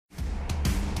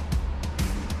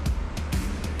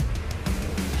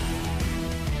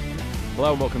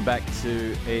Hello and welcome back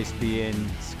to ESPN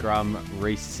Scrum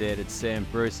Reset. It's Sam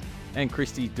Bruce and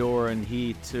Christy Doran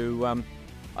here to,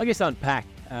 unpack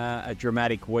a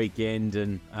dramatic weekend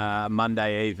and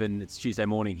Monday even. It's Tuesday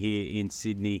morning here in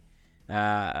Sydney.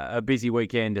 A busy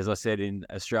weekend, as I said, in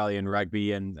Australian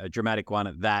rugby and a dramatic one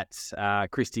at that.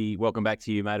 Christy, welcome back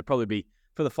to you, mate. It'll probably be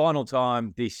for the final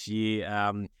time this year.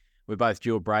 We're both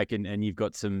due a break and you've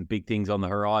got some big things on the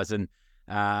horizon.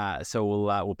 So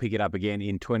we'll pick it up again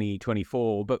in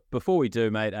 2024. But before we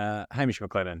do, mate, Hamish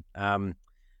McLennan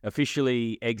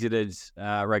officially exited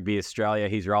Rugby Australia,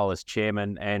 his role as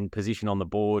chairman and position on the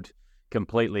board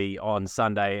completely on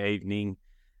Sunday evening.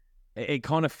 It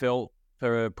kind of felt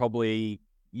for probably,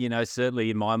 certainly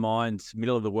in my mind,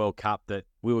 middle of the World Cup, that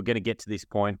we were going to get to this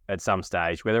point at some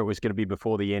stage, whether it was going to be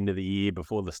before the end of the year,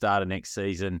 before the start of next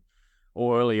season,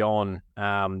 or early on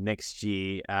next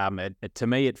year. To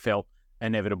me, it felt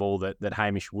inevitable that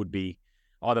Hamish would be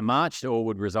either marched or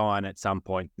would resign at some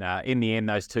point. In the end,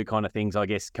 those two kind of things, I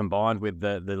guess, combined with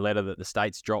the letter that the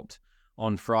States dropped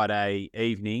on Friday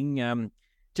evening.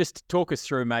 Just talk us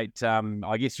through, mate,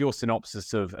 I guess your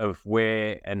synopsis of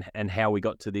where and how we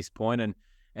got to this point and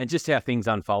just how things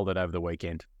unfolded over the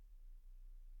weekend.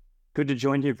 Good to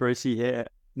join you, Brucey. Yeah,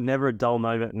 never a dull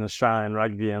moment in Australian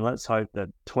rugby, and let's hope that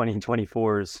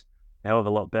 2024 is a hell of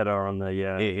a lot better on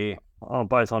the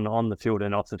both on the field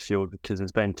and off the field, because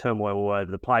there's been turmoil all over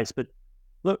the place. But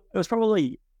look, it was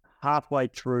probably halfway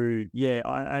through.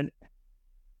 And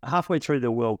halfway through the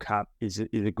World Cup is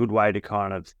a good way to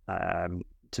kind of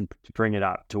to bring it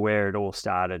up to where it all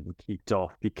started and kicked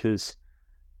off, because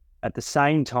at the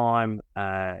same time,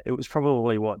 it was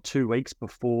probably 3 weeks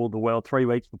before the World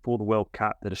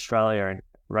Cup that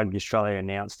Rugby Australia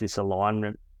announced this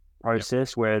alignment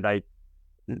process, where they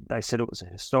said it was a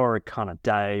historic kind of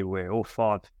day where all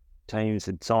 5 teams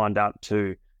had signed up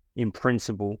to, in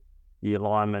principle, the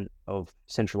alignment of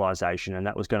centralisation, and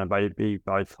that was going to be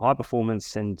both high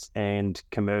performance and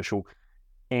commercial.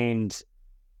 And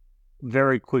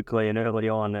very quickly and early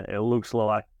on, it looks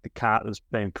like the cart was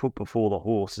being put before the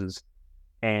horses.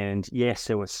 And yes,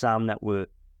 there were some that were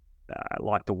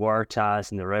like the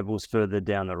Waratahs and the Rebels further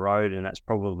down the road, and that's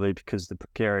probably because of the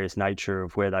precarious nature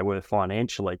of where they were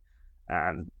financially.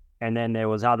 And then there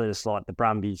was others like the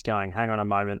Brumbies going, hang on a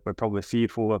moment, we're probably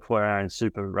fearful for our own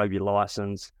Super Rugby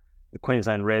licence. The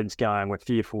Queensland Reds going, we're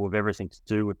fearful of everything to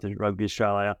do with the Rugby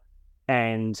Australia.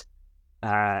 And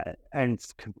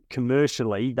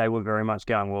commercially, they were very much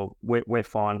going, well, we're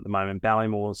fine at the moment.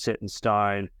 Ballymore's set in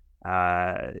stone.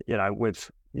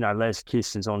 Les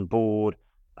Kiss is on board.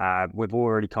 We've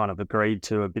already kind of agreed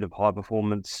to a bit of high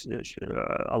performance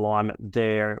alignment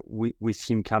there with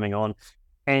him coming on.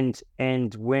 And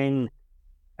when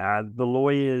the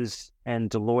lawyers and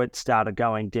Deloitte started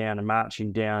going down and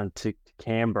marching down to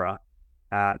Canberra,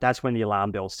 that's when the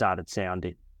alarm bell started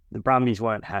sounding. The Brumbies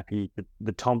weren't happy.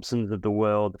 The Thompsons of the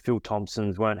world, the Phil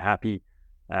Thompsons, weren't happy.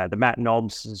 The Matt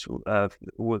Nobbs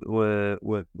were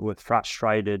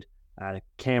frustrated. The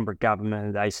Canberra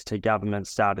government, the ACT government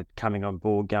started coming on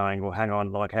board going, well, hang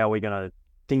on, like, how are we going to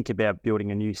think about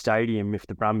building a new stadium if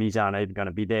the Brumbies aren't even going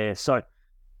to be there? So,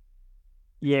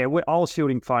 yeah, I was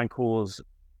fielding phone calls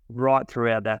right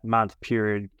throughout that month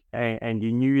period, and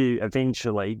you knew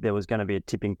eventually there was going to be a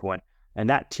tipping point. And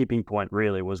that tipping point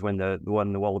really was when the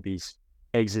Wallabies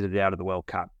exited out of the World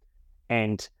Cup.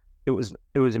 And it was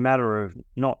a matter of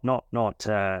not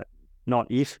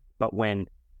if, but when.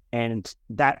 And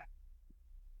that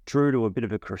drew to a bit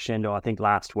of a crescendo, I think,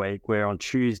 last week, where on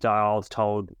Tuesday I was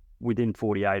told within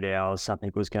 48 hours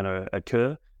something was going to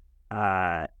occur.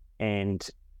 And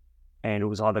it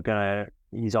was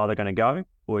he's either going to go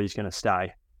or he's going to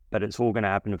stay. But it's all going to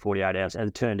happen in 48 hours. As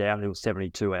it turned out, it was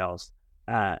 72 hours.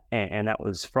 And that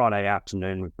was Friday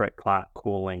afternoon, with Brett Clark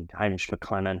calling Hamish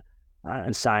McLennan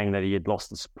and saying that he had lost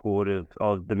the support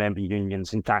of the member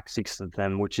unions, in fact, 6 of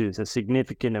them, which is a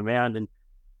significant amount. And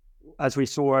as we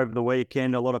saw over the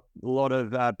weekend, a lot of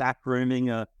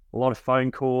backrooming, a lot of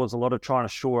phone calls, a lot of trying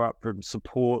to shore up from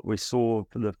support. We saw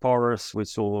the Forest, we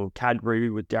saw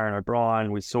Cadbury with Darren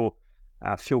O'Brien, we saw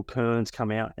Phil Kearns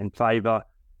come out in favour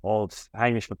of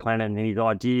Hamish McLennan and his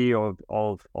idea of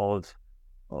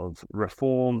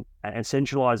reform and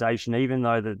centralisation, even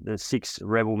though the 6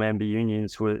 rebel member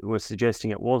unions were suggesting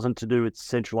it wasn't to do with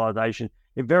centralisation.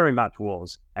 It very much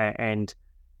was. And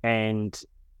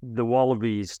the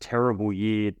Wallabies' terrible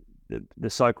year, the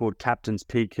so-called captain's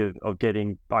pick of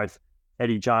getting both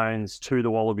Eddie Jones to the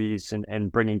Wallabies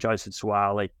and bringing Joseph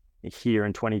Suaalii here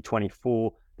in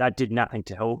 2024, that did nothing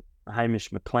to help Hamish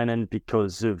McLennan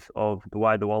because of the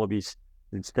way the Wallabies'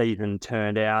 season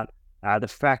turned out. The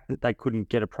fact that they couldn't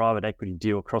get a private equity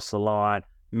deal across the line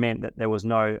meant that there was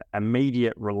no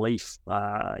immediate relief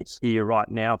here right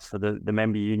now for the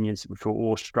member unions, which were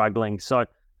all struggling. So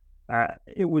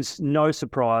it was no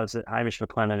surprise that Hamish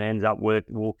McLennan ends up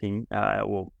walking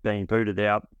or being booted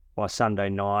out by Sunday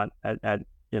night at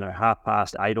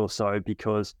 8:30 or so,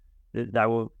 because they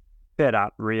were fed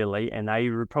up, really, and they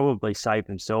would probably save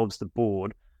themselves, the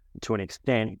board, to an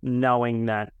extent, knowing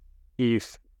that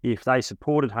if they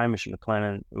supported Hamish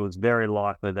McLennan, it was very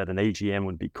likely that an EGM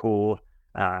would be called,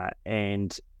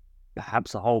 and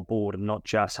perhaps the whole board and not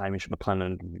just Hamish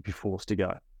McLennan would be forced to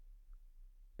go.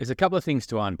 There's a couple of things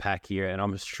to unpack here, and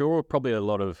I'm sure probably a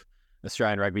lot of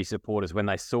Australian rugby supporters, when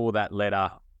they saw that letter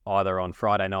either on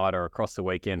Friday night or across the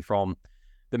weekend from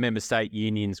the member state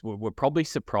unions, were probably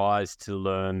surprised to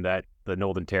learn that the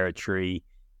Northern Territory,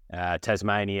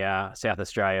 Tasmania, South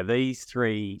Australia, these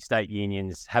 3 state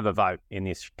unions have a vote in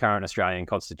this current Australian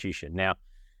constitution. Now,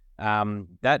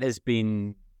 that has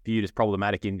been viewed as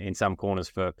problematic in some corners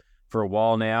for a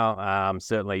while now.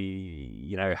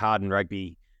 Certainly, hardened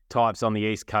rugby types on the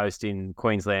East Coast in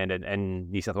Queensland and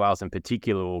New South Wales in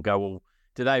particular will go, well,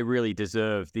 do they really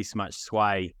deserve this much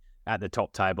sway at the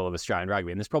top table of Australian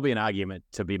rugby? And there's probably an argument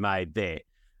to be made there.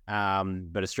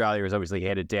 But Australia has obviously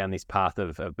headed down this path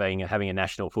of having a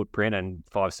national footprint and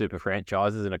 5 super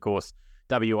franchises. And of course,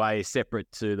 WA is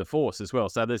separate to the Force as well.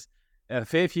 So there's a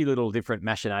fair few little different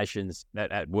machinations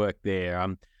at work there.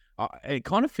 It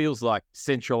kind of feels like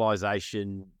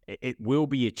centralisation, it will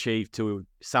be achieved to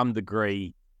some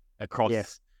degree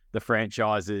across the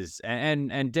franchises.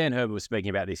 And Dan Herbert was speaking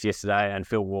about this yesterday, and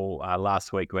Phil Wall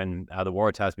last week, when the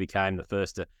Waratahs became the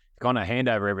first to kind of hand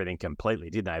over everything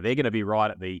completely, didn't they? They're going to be right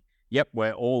at the,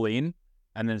 we're all in,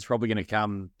 and then it's probably going to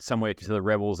come somewhere to the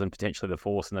Rebels and potentially the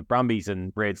Force, and the Brumbies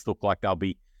and Reds look like they'll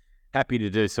be happy to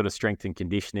do sort of strength and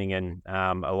conditioning and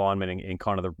alignment in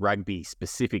kind of the rugby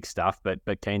specific stuff, but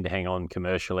keen to hang on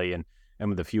commercially and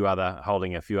with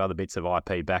holding a few other bits of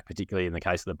IP back, particularly in the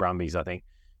case of the Brumbies, I think,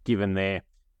 given their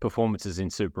performances in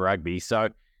Super Rugby. So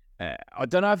I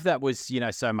don't know if that was,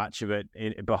 so much of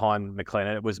it behind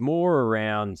McLennan. It was more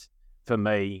around, for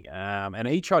me, and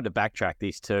he tried to backtrack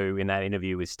this too in that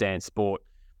interview with Stan Sport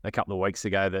a couple of weeks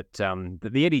ago, that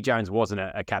the Eddie Jones wasn't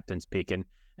a captain's pick.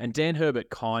 And Dan Herbert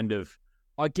kind of,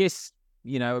 I guess,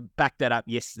 backed that up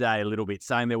yesterday a little bit,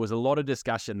 saying there was a lot of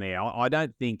discussion there. I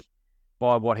don't think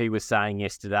by what he was saying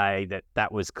yesterday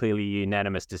that was clearly a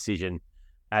unanimous decision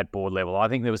at board level. I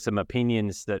think there were some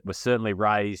opinions that were certainly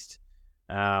raised,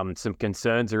 some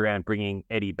concerns around bringing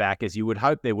Eddie back, as you would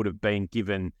hope there would have been,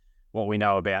 given what we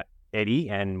know about Eddie,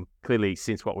 and clearly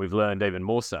since what we've learned even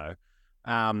more so.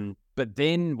 But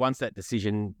then once that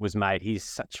decision was made, he's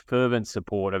such fervent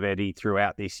support of Eddie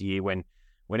throughout this year, when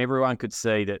everyone could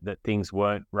see that things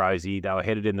weren't rosy, they were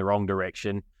headed in the wrong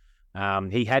direction.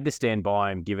 He had to stand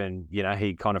by him, given,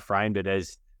 he kind of framed it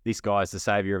as, this guy's the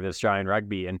saviour of Australian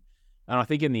rugby. And I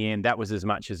think in the end, that was as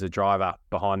much as a driver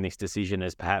behind this decision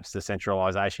as perhaps the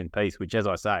centralisation piece, which, as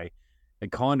I say,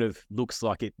 it kind of looks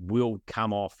like it will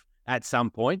come off at some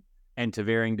point and to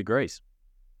varying degrees.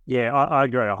 Yeah, I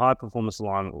agree. A high performance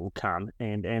alignment will come,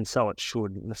 and so it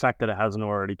should. And the fact that it hasn't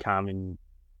already come in,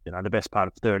 the best part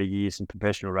of 30 years in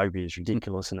professional rugby is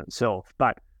ridiculous in itself.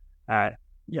 But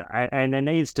and there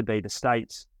needs to be the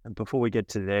states. And before we get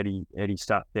to the Eddie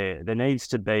stuff, there needs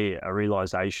to be a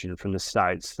realisation from the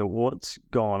states that what's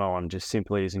gone on just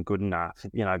simply isn't good enough.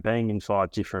 Being in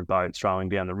 5 different boats rowing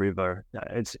down the river,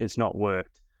 it's not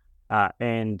worked.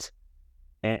 And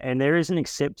there is an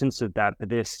acceptance of that, but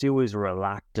there still is a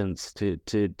reluctance to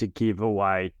give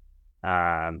away,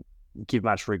 give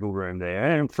much wriggle room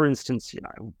there. And for instance,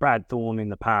 Brad Thorne in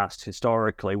the past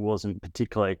historically wasn't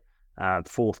particularly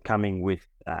forthcoming with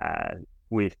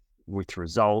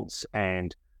results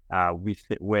and with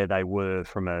where they were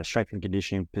from a strength and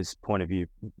conditioning point of view,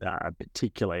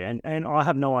 particularly. And I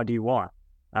have no idea why.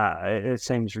 It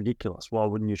seems ridiculous. Why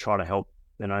wouldn't you try to help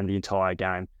the entire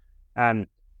game?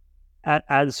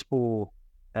 As for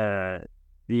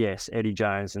Eddie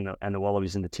Jones and the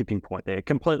Wallabies and the tipping point there,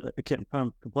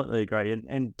 completely agree.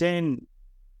 And Dan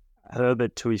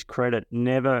Herbert, to his credit,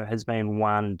 never has been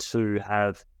one to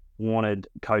have wanted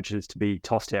coaches to be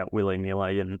tossed out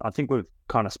willy-nilly, and I think we've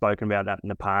kind of spoken about that in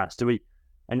the past.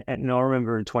 And I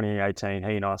remember in 2018,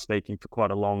 he and I speaking for quite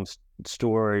a long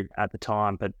story at the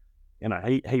time, but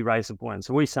he raised the point.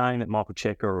 So we're saying that Michael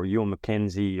Checker or Ewan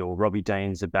McKenzie or Robbie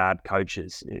Deans are bad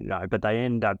coaches, but they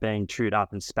end up being chewed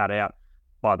up and spat out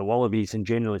by the Wallabies, and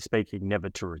generally speaking,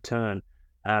 never to return.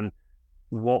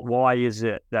 Why is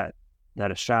it that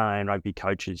Australian rugby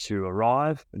coaches who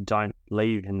arrive don't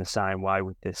leave in the same way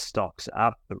with their stocks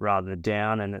up, but rather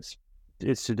down? And it's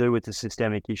it's to do with the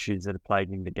systemic issues that are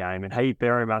plaguing the game. And he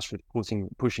very much was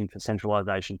pushing for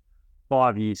centralisation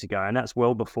 5 years ago, and that's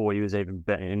well before he was even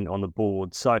been on the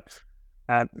board. So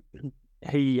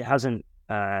he hasn't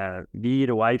veered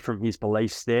away from his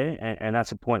beliefs there, and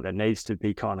that's a point that needs to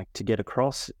be kind of to get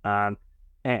across.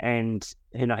 And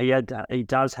he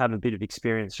does have a bit of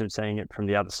experience from seeing it from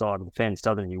the other side of the fence,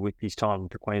 doesn't he? With his time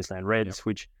with the Queensland Reds,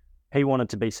 which he wanted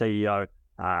to be CEO.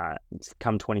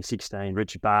 Come 2016,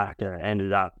 Richard Barker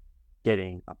ended up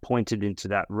getting appointed into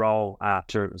that role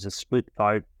after it was a split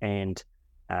vote, and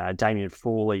Damien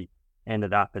Fawley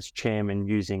ended up as chairman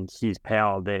using his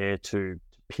power there to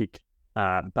pick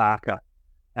Barker.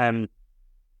 And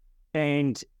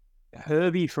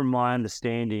Herbie, from my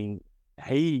understanding,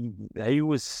 he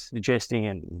was suggesting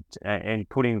and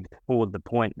putting forward the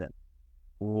point that,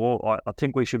 well, I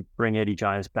think we should bring Eddie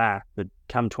Jones back, but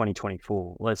come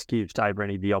 2024, let's give Dave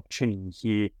Rennie the opportunity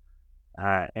here.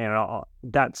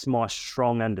 That's my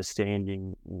strong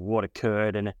understanding what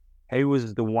occurred. And he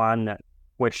was the one that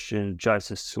questioned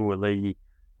Joseph Suaalii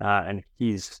and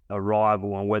his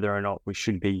arrival and whether or not we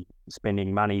should be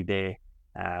spending money there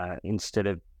instead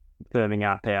of firming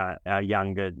up our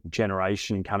younger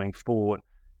generation coming forward.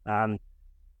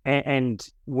 And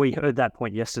we heard that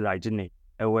point yesterday, didn't he?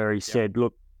 Where he said,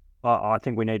 look, I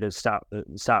think we need to start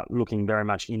looking very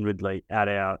much inwardly at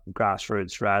our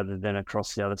grassroots rather than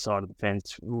across the other side of the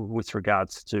fence with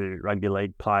regards to rugby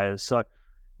league players. So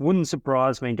wouldn't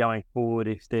surprise me going forward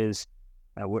if there's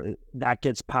that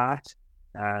gets parked,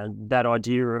 that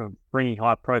idea of bringing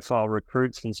high-profile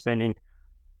recruits and spending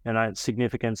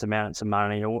significant amounts of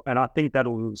money. And I think that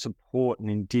will support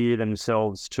and endear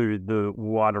themselves to the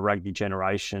wider rugby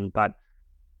generation. But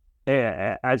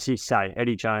yeah, as you say,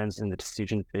 Eddie Jones and the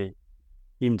decision for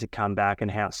him to come back and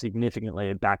how significantly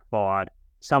it backfired.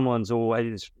 Someone's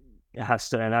always has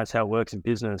to, and that's how it works in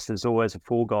business. There's always a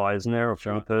fall guy, isn't there? Or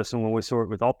a person. When we saw it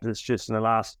with Optus just in the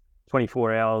last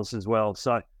 24 hours as well.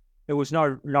 So it was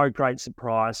no great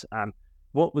surprise.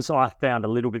 What I found a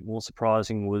little bit more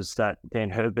surprising was that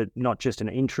Dan Herbert, not just an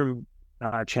interim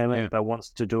chairman, but wants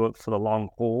to do it for the long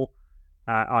haul.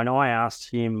 And I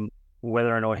asked him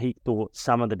whether or not he thought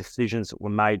some of the decisions that were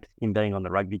made, him being on the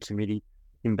rugby committee,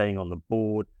 him being on the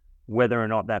board, whether or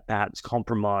not that perhaps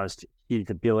compromised his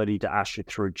ability to usher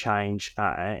through change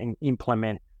and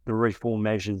implement the reform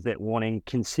measures that wanting,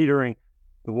 considering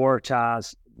the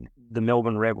Waratahs, the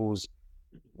Melbourne Rebels,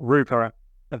 Rupa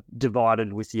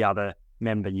divided with the other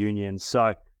member unions.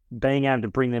 So being able to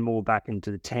bring them all back into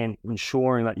the tent,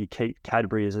 ensuring that you keep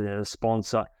Cadbury as a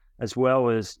sponsor, as well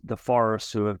as the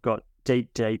Forests, who have got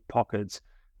deep pockets,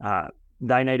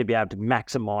 they need to be able to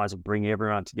maximise and bring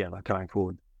everyone together going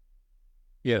forward.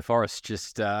 Yeah, the Forest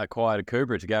just acquired a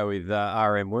Cobra to go with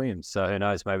RM Williams. So who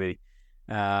knows, maybe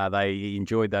they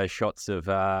enjoyed those shots of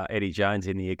Eddie Jones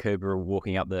in the Cobra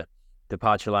walking up the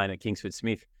departure lane at Kingsford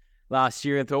Smith last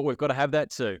year and thought we've got to have that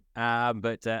too.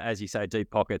 But as you say, deep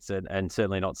pockets and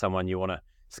certainly not someone you want to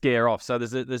scare off. So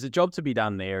there's a job to be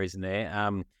done there, isn't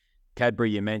there?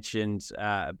 Cadbury you mentioned,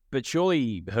 but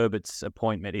surely Herbert's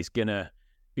appointment is going to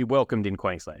be welcomed in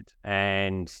Queensland.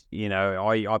 And,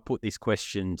 I put this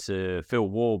question to Phil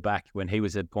Wall back when he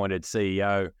was appointed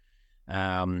CEO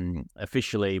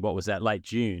officially, what was that, late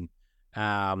June.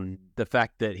 The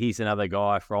fact that he's another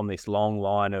guy from this long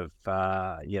line of,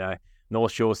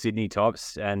 North Shore Sydney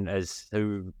types, and as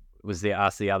who was there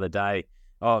asked the other day,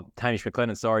 Hamish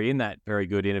McLennan, in that very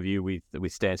good interview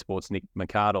with Stan Sports' Nick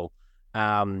McArdle,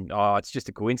 it's just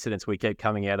a coincidence we keep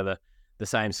coming out of the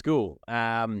same school.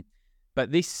 But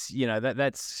this,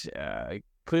 that's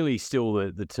clearly still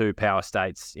the two power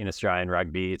states in Australian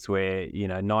rugby. It's where,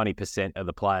 90% of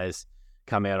the players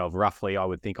come out of, roughly, I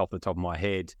would think off the top of my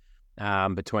head,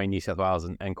 between New South Wales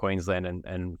and Queensland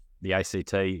and the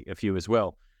ACT, a few as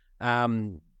well.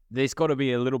 There's got to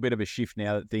be a little bit of a shift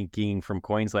now, thinking from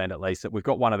Queensland at least, that we've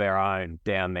got one of our own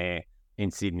down there in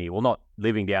Sydney. Well, not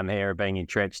living down there, being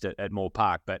entrenched at Moore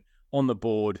Park, but on the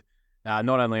board,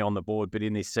 not only on the board, but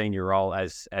in this senior role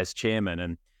as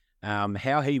chairman. And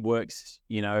how he works,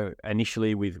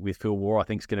 initially with Phil Wall, I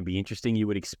think is going to be interesting. You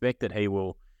would expect that he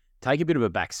will take a bit of a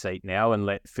back seat now and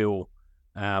let Phil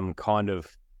kind of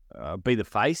be the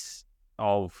face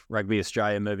of Rugby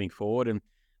Australia moving forward.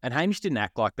 And Hamish didn't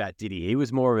act like that, did he? He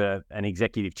was more of an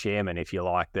executive chairman, if you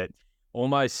like, that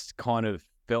almost kind of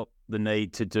felt the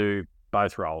need to do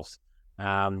both roles.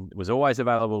 Was always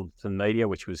available to the media,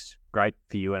 which was great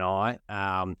for you and I.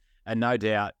 And no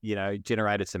doubt,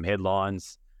 generated some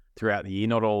headlines throughout the year,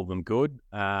 not all of them good,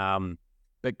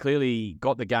 but clearly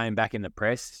got the game back in the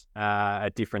press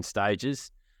at different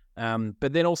stages.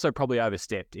 but then also probably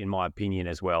overstepped, in my opinion,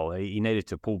 as well. He needed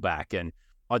to pull back, and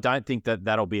I don't think that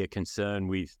that'll be a concern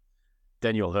with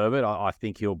Daniel Herbert. I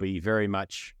think he'll be very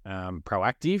much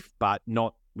proactive, but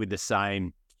not with the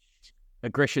same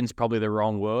aggression's probably the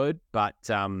wrong word, but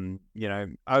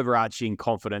overarching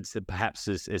confidence that perhaps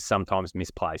is sometimes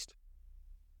misplaced.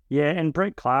 Yeah, and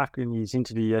Brett Clark in his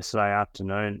interview yesterday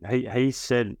afternoon, he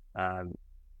said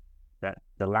that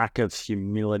the lack of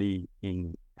humility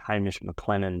in Hamish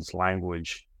McLennan's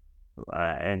language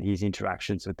and his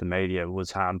interactions with the media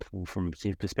was harmful from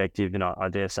his perspective. And I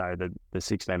dare say that the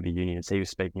 6-member unions, he was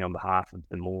speaking on behalf of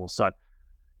them all. So,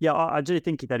 yeah, I do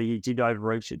think that he did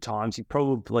overreach at times. He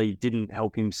probably didn't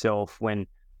help himself when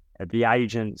the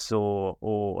agents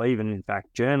or even, in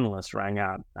fact, journalists rang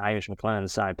up Hamish McLennan and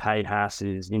say, Payne Haas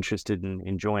is interested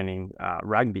in joining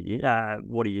rugby.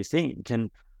 What do you think?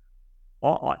 And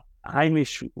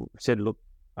Hamish said, look,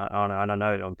 and I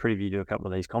know I'm privy to a couple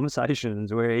of these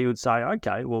conversations where he would say,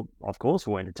 okay, well, of course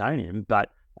we'll entertain him, but,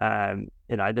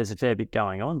 there's a fair bit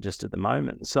going on just at the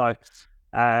moment. So,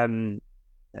 and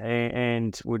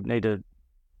would need to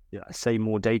see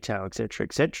more detail, et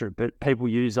cetera, but people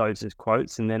use those as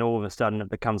quotes, and then all of a sudden it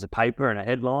becomes a paper and a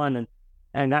headline,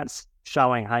 and that's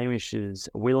showing Hamish's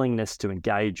willingness to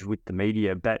engage with the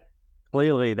media, but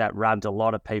clearly that rubbed a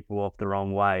lot of people off the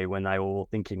wrong way when they were all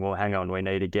thinking, well, hang on, we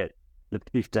need to get the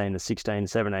 15, the 16,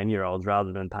 17-year-olds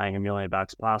rather than paying $1 million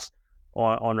plus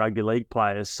on rugby league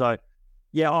players. So,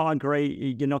 yeah, I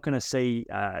agree. You're not going to see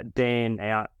Dan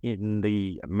out in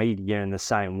the media in the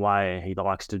same way. He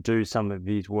likes to do some of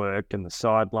his work in the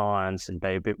sidelines and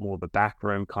be a bit more of a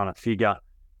backroom kind of figure.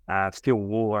 Phil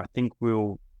Waugh, I think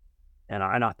and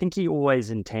I think he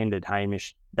always intended,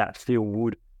 Hamish, that Phil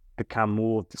would become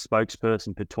more of the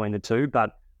spokesperson between the two.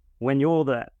 But when you're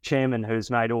the chairman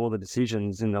who's made all the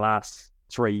decisions in the last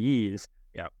 3 years,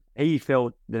 he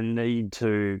felt the need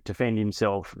to defend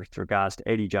himself with regards to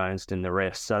Eddie Jones and the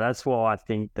rest. So that's why I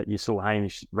think that you saw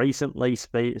Hamish recently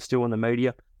still in the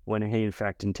media when he, in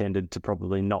fact, intended to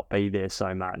probably not be there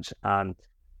so much.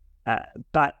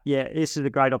 But, yeah, this is a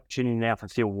great opportunity now for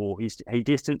Phil Waugh. He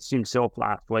distanced himself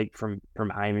last week from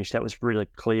Hamish. That was really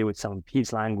clear with some of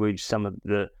his language, some of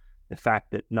the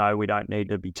fact that, no, we don't need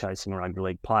to be chasing rugby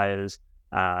league players.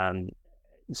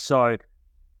 So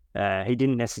he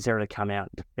didn't necessarily come out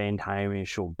and defend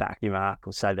Hamish or back him up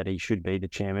or say that he should be the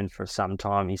chairman for some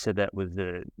time. He said that with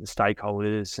the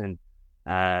stakeholders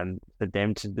and for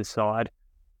them to decide.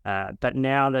 But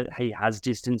now that he has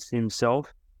distanced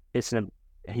himself,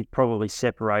 he probably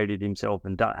separated himself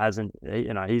and hasn't.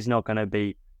 He's not going to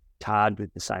be tarred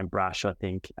with the same brush, I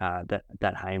think,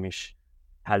 that Hamish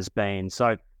has been.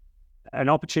 So, an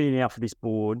opportunity now for this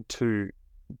board to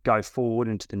go forward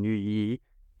into the new year,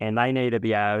 and they need to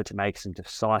be able to make some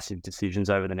decisive decisions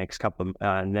over the next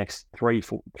next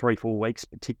 3-4 weeks,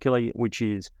 particularly, which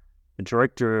is the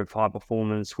director of high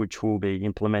performance, which will be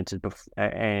implemented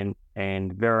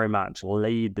and very much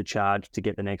lead the charge to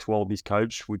get the next Wallabies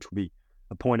coach, which will be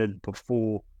appointed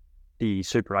before the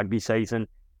Super Rugby season,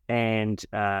 and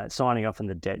signing off on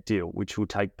the debt deal, which will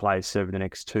take place over the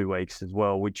next 2 weeks as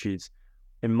well, which is,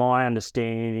 in my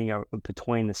understanding,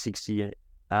 between the 60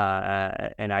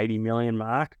 and 80 million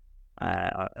mark.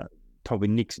 Probably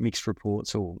mixed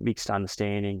reports or mixed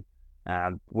understanding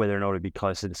whether or not it'd be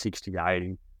closer to 60 to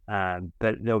 80.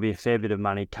 But there'll be a fair bit of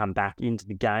money come back into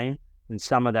the game, and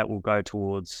some of that will go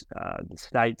towards the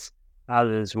states.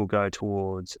 Others will go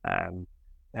towards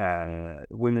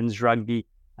women's rugby.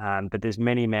 But there's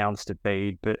many mouths to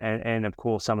feed. And of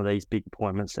course, some of these big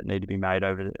appointments that need to be made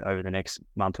over the next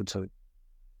month or two.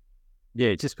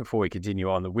 Yeah, just before we continue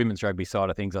on the women's rugby side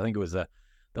of things, I think it was the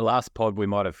last pod we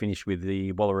might have finished with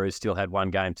the Wallaroos still had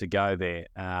one game to go there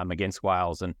against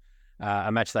Wales, and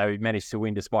a match they managed to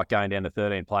win despite going down to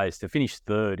 13 players to finish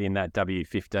third in that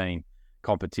W15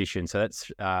 competition. So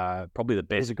that's probably the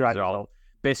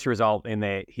best result in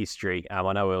their history.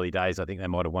 I know early days, I think they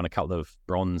might have won a couple of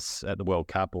bronze at the World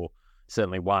Cup, or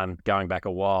certainly one going back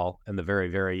a while in the very,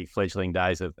 very fledgling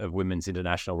days of women's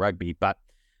international rugby. But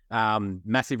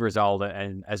massive result,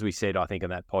 and as we said, I think in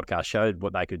that podcast, showed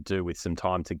what they could do with some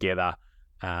time together,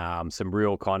 some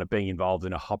real kind of being involved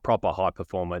in a proper high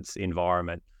performance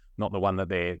environment, not the one that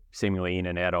they're seemingly in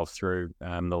and out of through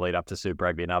the lead up to Super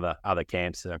Rugby and other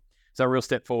camps. So a real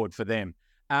step forward for them.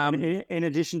 In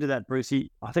addition to that, Brucey,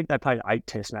 I think they played 8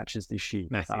 test matches this year.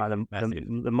 Massive.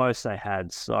 The most they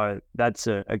had. So that's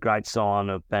a great sign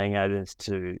of being able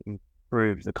to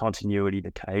improve the continuity,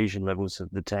 the cohesion levels of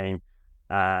the team.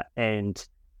 And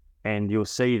you'll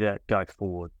see that go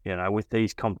forward. With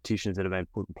these competitions that have been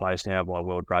put in place now by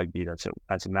World Rugby, that's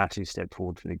a massive step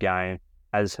forward for the game.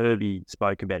 as Herbie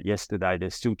spoke about yesterday,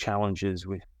 there's still challenges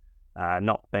with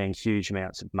not being huge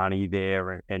amounts of money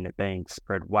there and it being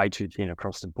spread way too thin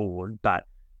across the board. But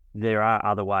there are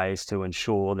other ways to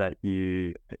ensure that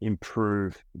you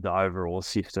improve the overall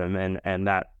system, and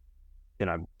that,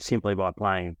 simply by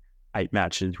playing 8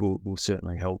 matches will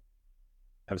certainly help.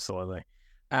 Absolutely.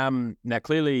 Now,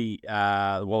 clearly,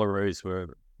 the Wallaroos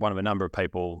were one of a number of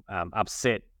people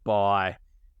upset by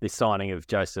the signing of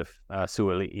Joseph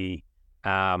Suoli'i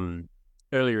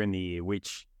earlier in the year,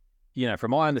 which,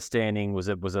 from my understanding, was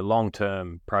a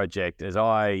long-term project, as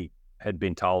I had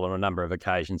been told on a number of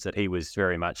occasions that he was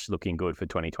very much looking good for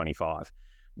 2025.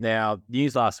 Now,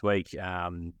 news last week,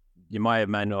 you may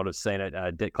not have seen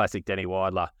it, classic Danny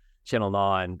Weidler, Channel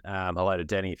 9, hello to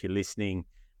Danny if you're listening,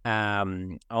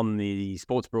 on the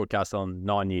sports broadcast on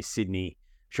 9 News Sydney,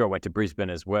 sure went to Brisbane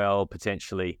as well,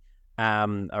 potentially,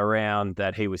 around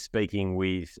that he was speaking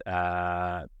with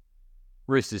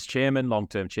Roosters chairman,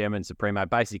 long-term chairman, Supremo,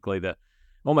 basically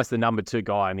almost the number 2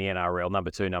 guy in the NRL,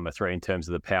 number 2, number 3 in terms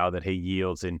of the power that he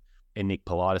yields in Nick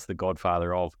Politis, the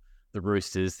godfather of the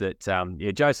Roosters, that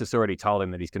Joseph's already told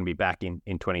him that he's going to be back in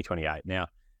 2028. Now,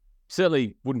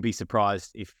 certainly wouldn't be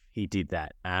surprised if he did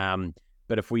that.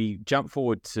 But if we jump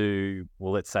forward to,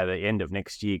 let's say the end of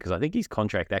next year, because I think his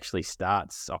contract actually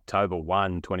starts October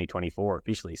 1, 2024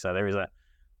 officially. So there is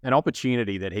an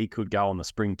opportunity that he could go on the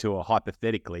spring tour,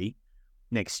 hypothetically,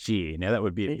 next year. Now, that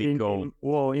would be a big goal.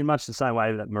 In much the same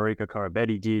way that Marika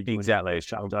Korobetti did. Exactly.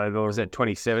 Chucked over. Was that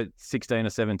 16 or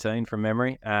 17 from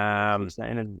memory? And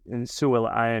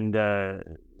Suoliasi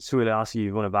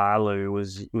Vunivalu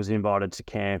was invited to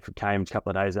camp, came a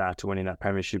couple of days after winning that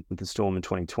premiership with the Storm in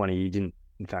 2020. He didn't,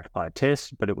 in fact, play a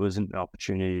test, but it was an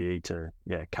opportunity to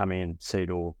come in,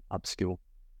 seed or upskill.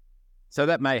 So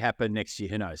that may happen next year,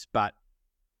 who knows? But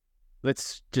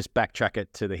let's just backtrack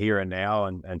it to the here and now,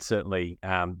 and certainly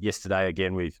yesterday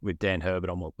again with Dan Herbert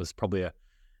on what was probably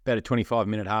about a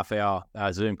 25-minute, half-hour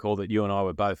Zoom call that you and I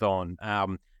were both on.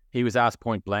 He was asked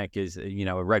point blank, is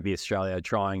Rugby Australia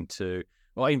trying to,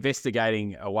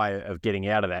 investigating a way of getting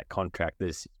out of that contract.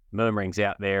 There's murmurings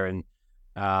out there in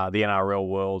the NRL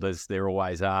world, as there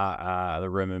always are. The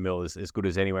rumour mill is as good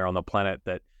as anywhere on the planet,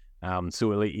 that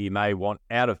Suoli'i may want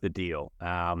out of the deal.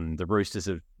 The Roosters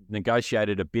have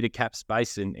negotiated a bit of cap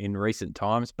space in recent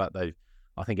times, but I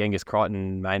think Angus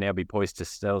Crichton may now be poised to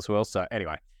sell as well. So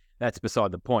anyway, that's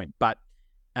beside the point. But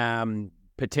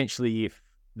potentially, if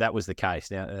that was the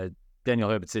case, now Daniel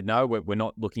Herbert said no, we're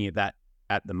not looking at that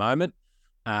at the moment.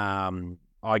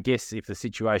 I guess if the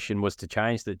situation was to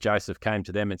change, that Joseph came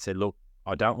to them and said, "Look,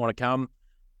 I don't want to come,"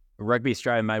 Rugby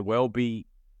Australia may well be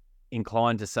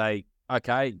inclined to say,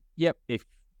 "Okay, yep, if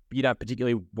you don't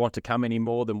particularly want to come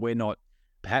anymore, then we're not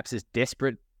perhaps as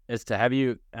desperate as to have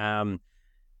you,"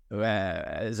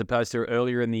 as opposed to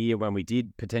earlier in the year when we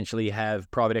did potentially have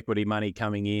private equity money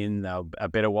coming in, a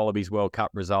better Wallabies World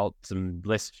Cup result, some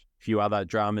few other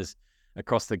dramas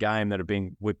across the game that have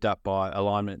been whipped up by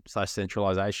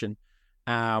alignment/centralisation.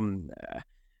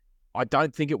 I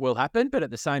don't think it will happen, but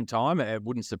at the same time, it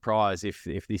wouldn't surprise if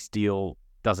this deal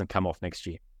doesn't come off next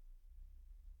year.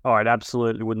 Oh, it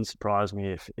absolutely wouldn't surprise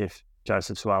me if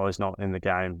Joseph Suoli'i's not in the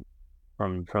game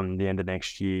from the end of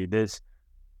next year. There's,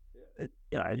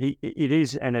 it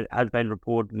is, and it has been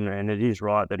reported, and it is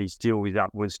right that his deal is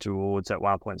upwards towards that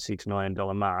 $1.6 million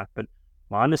mark. But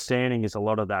my understanding is a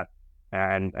lot of that,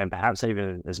 and perhaps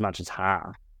even as much as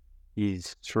half,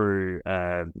 is through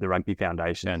the Rugby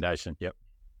Foundation. Yep.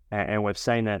 And we've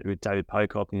seen that with David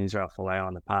Pocock and Israel Folau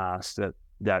in the past,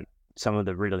 that some of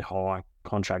the really high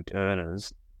contract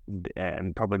earners,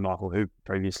 and probably Michael Hoop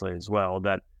previously as well,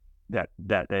 that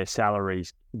their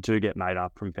salaries do get made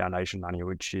up from foundation money,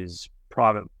 which is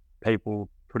private people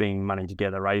putting money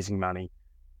together, raising money,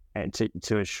 and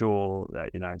to ensure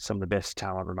that some of the best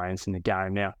talent remains in the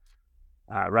game. Now,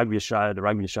 Rugby Australia, the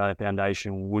Rugby Australia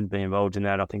Foundation would be involved in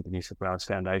that. I think the New South Wales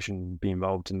Foundation would be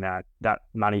involved in that. That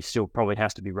money still probably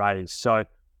has to be raised. So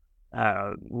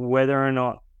whether or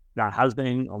not that has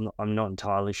been, I'm not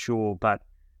entirely sure. But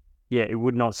yeah, it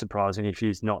would not surprise me if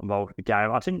he's not involved with the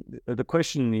game. I think the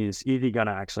question is he going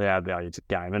to actually add value to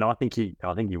the game? And I think he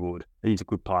would. He's a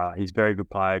good player. He's a very good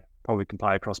player. Probably can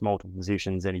play across multiple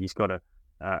positions, and he's got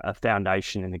a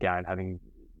foundation in the game, having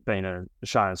been a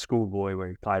Australian schoolboy where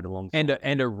he played alongside.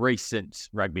 And a recent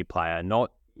rugby player,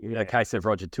 not a case of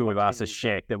Roger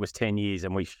Tuivasa-Sheck that was 10 years,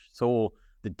 and we saw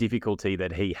the difficulty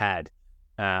that he had,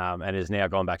 and has now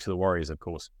gone back to the Warriors, of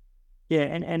course. Yeah,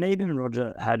 and even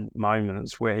Roger had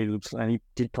moments where he looks, and he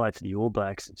did play for the All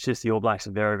Blacks. It's just the All Blacks are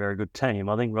a very, very good team.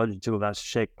 I think Roger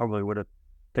Tuivasa-Sheck probably would have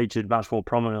featured much more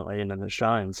prominently in an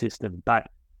Australian system.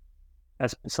 But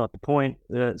that's beside the point.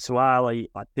 Suwali,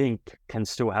 I think, can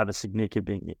still have a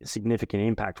significant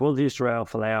impact. Was Israel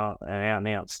Folau an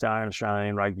out-and-out star in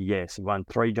Australian rugby? Yes, he won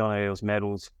 3 John Eales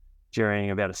medals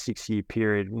during about a 6-year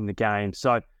period in the game.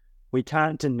 So we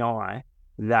can't deny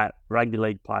that rugby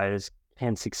league players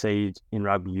can succeed in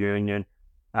rugby union.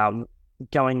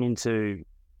 Going into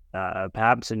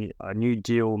perhaps a new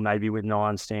deal, maybe with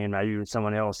Nine Stand, maybe with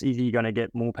someone else, is he going to get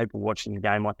more people watching the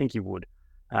game? I think he would.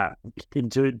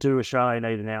 Do Australia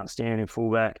need an outstanding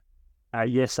fullback?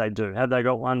 Yes, they do. Have they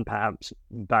got one? Perhaps.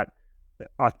 But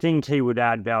I think he would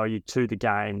add value to the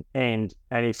game. And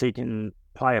if he can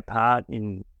play a part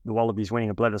in the Wallabies winning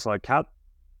a Bledisloe Cup,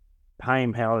 pay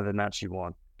him however much you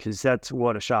want, because that's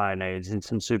what Australia needs, and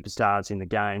some superstars in the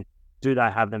game. Do they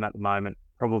have them at the moment?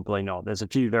 Probably not. There's a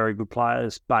few very good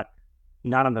players, but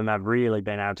none of them have really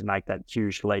been able to make that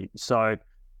huge leap. So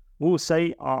we'll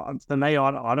see. For me,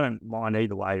 I don't mind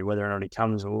either way, whether or not he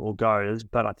comes or goes.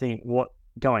 But I think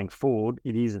going forward,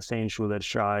 it is essential that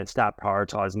Australia start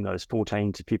prioritising those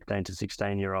 14 to 15 to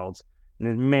 16-year-olds. And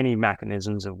there's many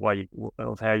mechanisms of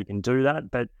how you can do that,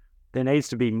 but there needs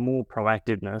to be more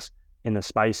proactiveness in the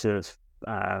space of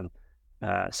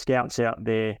scouts out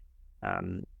there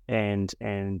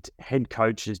and head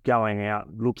coaches going out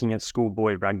looking at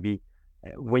schoolboy rugby.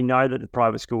 We know that the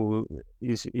private school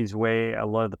is where a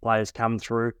lot of the players come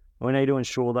through. We need to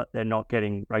ensure that they're not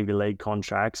getting rugby league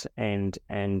contracts and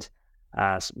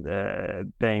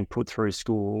being put through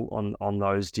school on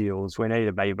those deals. We need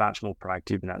to be much more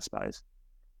proactive in that space.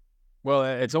 Well,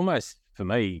 it's almost, for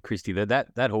me, Christy,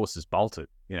 that horse is bolted.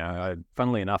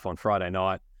 Funnily enough, on Friday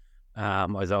night,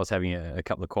 as I was having a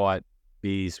couple of quiet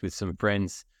beers with some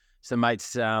friends, some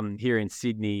mates here in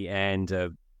Sydney, and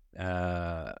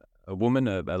a woman,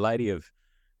 a lady of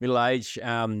middle age,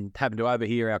 happened to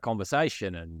overhear our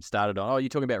conversation and started on, you're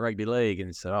talking about rugby league,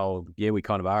 and said, yeah, we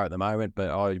kind of are at the moment,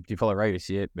 but do you follow Regis?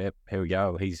 Yep, here we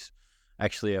go. He's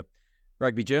actually a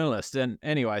rugby journalist. And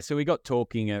anyway, so we got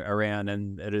talking around,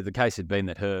 and the case had been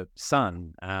that her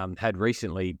son had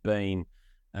recently been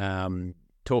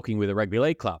talking with a rugby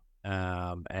league club,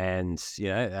 and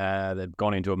they'd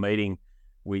gone into a meeting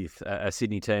with a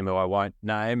Sydney team who I won't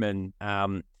name, and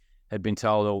had been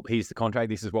told, here's the contract,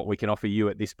 this is what we can offer you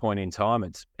at this point in time,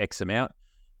 it's X amount.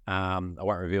 I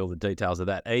won't reveal the details of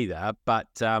that either, but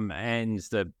and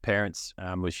the parents,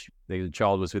 the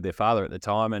child was with their father at the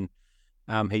time, and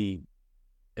he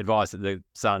advised that the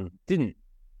son didn't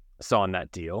sign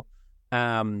that deal,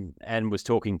 and was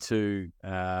talking to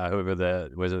whoever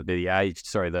the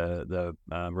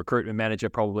recruitment manager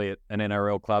probably at an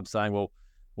NRL club, saying, well,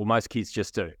 most kids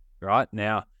just do, right?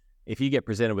 Now, if you get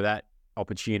presented with that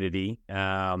opportunity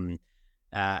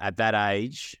at that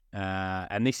age,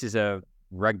 and this is a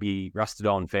rugby rusted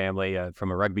on family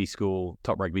from a rugby school,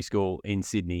 top rugby school in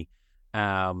Sydney,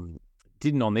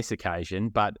 didn't on this occasion,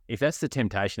 but if that's the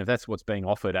temptation, if that's what's being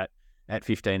offered at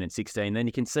 15 and 16, then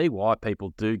you can see why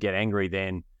people do get angry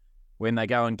then when they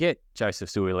go and get Joseph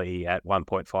Suaalii at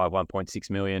 1.5, 1.6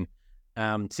 million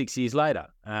 6 years later.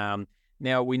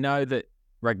 Now, we know that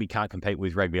rugby can't compete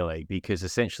with rugby league because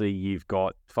essentially you've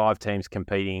got 5 teams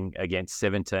competing against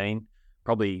 17,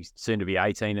 probably soon to be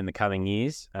 18 in the coming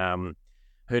years.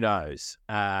 Who knows?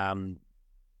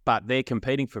 But they're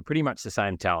competing for pretty much the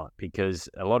same talent, because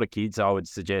a lot of kids, I would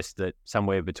suggest that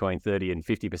somewhere between 30 and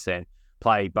 50%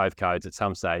 play both codes at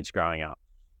some stage growing up.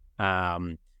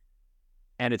 And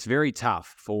it's very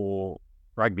tough for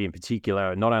rugby in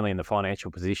particular, not only in the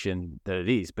financial position that it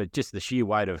is, but just the sheer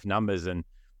weight of numbers and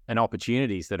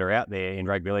opportunities that are out there in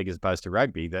rugby league as opposed to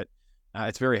rugby, that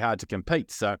it's very hard to compete.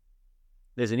 So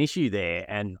there's an issue there.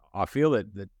 And I feel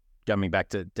that coming back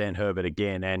to Dan Herbert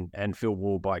again and Phil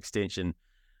Ward by extension,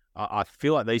 I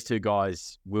feel like these two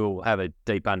guys will have a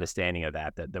deep understanding of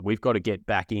that we've got to get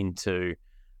back into,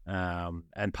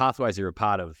 and pathways are a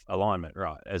part of alignment,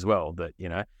 right, as well. That,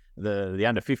 the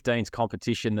under 15s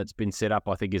competition that's been set up,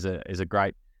 I think is a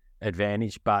great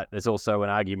advantage, but there's also an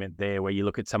argument there where you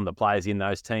look at some of the players in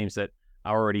those teams that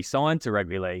are already signed to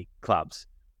rugby league clubs.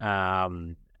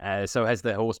 So has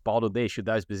the horse bolted there? Should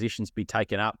those positions be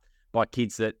taken up by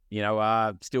kids that,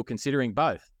 are still considering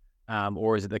both?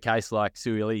 Or is it the case like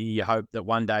Suaalii, you hope that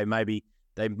one day maybe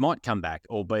they might come back,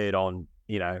 albeit on,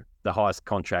 the highest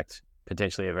contract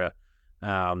potentially ever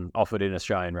offered in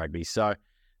Australian rugby? So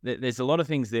there's a lot of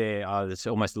things there. It's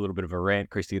almost a little bit of a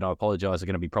rant, Christy, and I apologise, are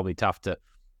going to be probably tough to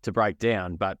break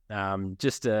down, but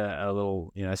just a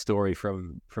little, story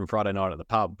from Friday night at the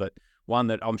pub, but one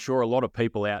that I'm sure a lot of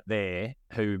people out there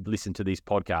who listen to this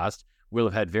podcast will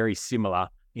have had very similar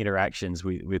interactions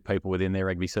with people within their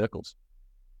rugby circles.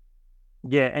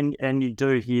 Yeah, and you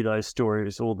do hear those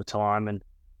stories all the time, and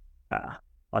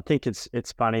I think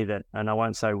it's funny that, and I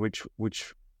won't say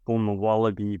which former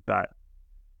Wallaby, but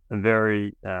a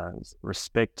very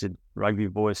respected rugby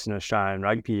voice in Australian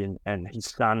rugby, and his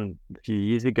son a few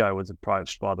years ago was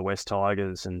approached by the West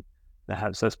Tigers, and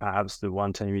that's perhaps the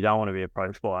one team you don't want to be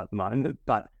approached by at the moment.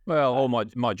 But all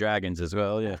my Dragons as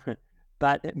well, yeah.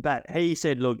 But he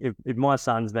said, look, if my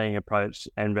son's being approached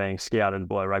and being scouted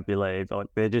by rugby league, like,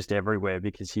 they're just everywhere,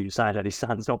 because he was saying that his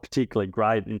son's not particularly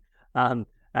great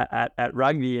at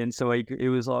rugby, and so he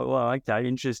was like, well, okay,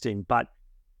 interesting, but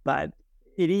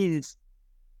it is.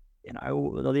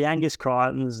 The Angus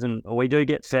Crichtons, and we do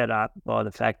get fed up by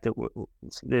the fact that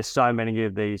there's so many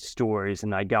of these stories,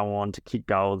 and they go on to kick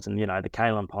goals, and, the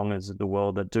Kalen Pongers of the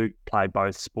world that do play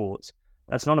both sports.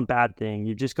 That's not a bad thing.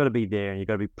 You've just got to be there, and you've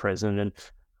got to be present. And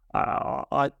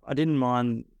I didn't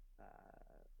mind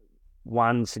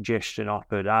one suggestion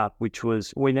offered up, which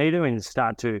was we need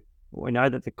to we know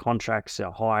that the contracts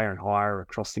are higher and higher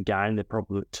across the game. They're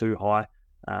probably too high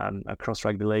across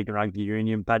rugby league and rugby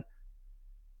union, but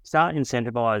start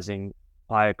incentivising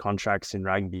player contracts in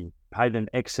rugby, pay them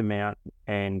X amount,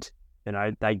 and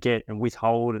they get and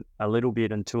withhold a little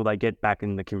bit until they get back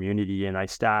in the community, and they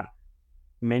start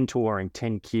mentoring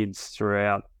 10 kids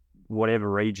throughout whatever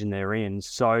region they're in,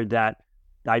 so that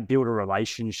they build a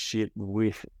relationship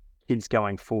with kids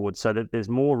going forward, so that there's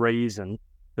more reason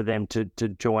for them to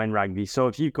join rugby. So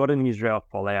if you've got an Israel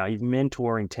Folau, he's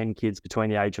mentoring 10 kids between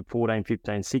the age of 14,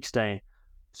 15, 16,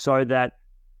 so that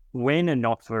when an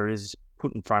offer is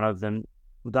put in front of them,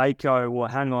 they go, well,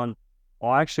 hang on,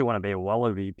 I actually want to be a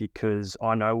Wallaby because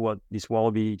I know what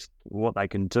they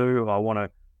can do. I want to,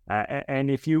 and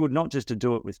if you would not just to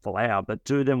do it with Folau, but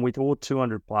do them with all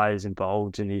 200 players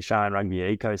involved in the Australian rugby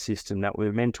ecosystem, that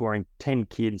we're mentoring 10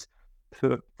 kids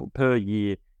per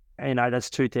year. That's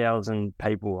 2,000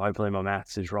 people. Hopefully my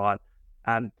maths is right.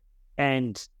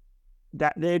 And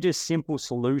that they're just simple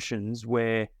solutions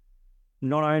where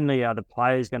not only are the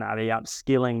players going to be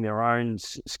upskilling their own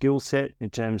skill set in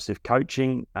terms of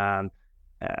coaching,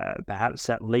 perhaps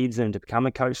that leads them to become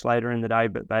a coach later in the day,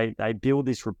 but they build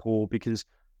this rapport, because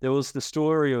there was the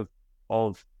story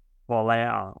of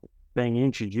Folau being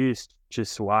introduced to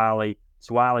Swali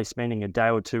spending a day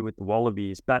or two with the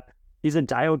Wallabies, but is a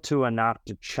day or two enough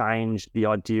to change the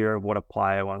idea of what a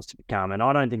player wants to become? And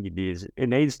I don't think it is. It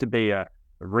needs to be a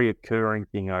reoccurring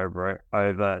thing over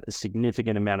a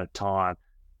significant amount of time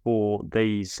for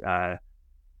these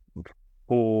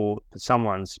for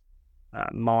someone's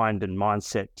mind and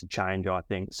mindset to change, I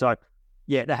think. So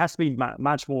yeah, there has to be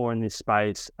much more in this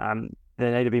space. There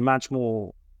need to be much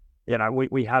more.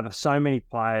 We have so many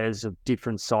players of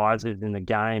different sizes in the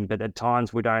game, but at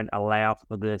times we don't allow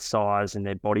for their size and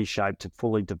their body shape to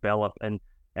fully develop. And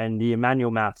the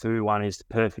Emmanuel Mafu one is the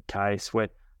perfect case, where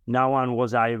no one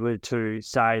was able to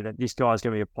say that this guy's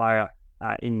going to be a player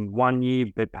in 1 year,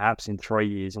 but perhaps in 3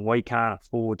 years. And we can't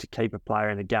afford to keep a player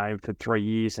in the game for 3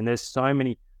 years. And there's so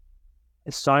many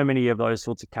of those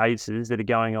sorts of cases that are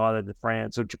going either to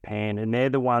France or Japan. And they're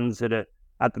the ones that are,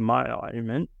 at the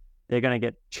moment, they're going to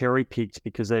get cherry picked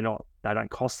because they don't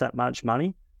cost that much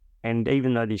money. And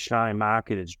even though the Australian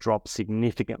market has dropped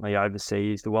significantly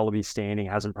overseas, the Wallaby standing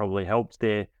hasn't probably helped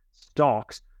their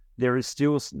stocks. There is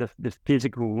still the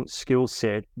physical skill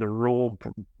set, the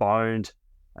raw-boned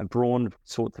and brawn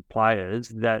sorts of players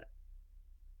that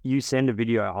you send a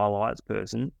video highlights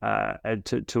person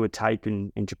to a tape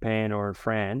in Japan or in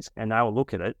France, and they'll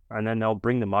look at it, and then they'll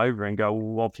bring them over and go,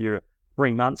 well, for your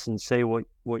 3 months and see what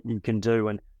you can do.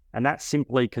 And that's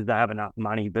simply because they have enough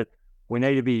money. But we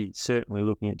need to be certainly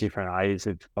looking at different ways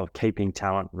of keeping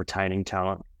talent, retaining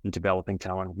talent, and developing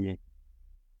talent here.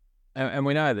 And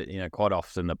we know that, quite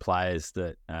often the players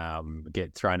that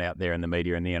get thrown out there in the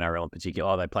media and the NRL in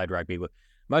particular, they played rugby.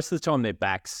 Most of the time they're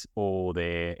backs or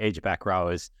they're edge back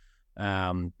rowers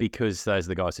because those are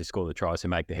the guys who score the tries, who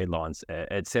make the headlines,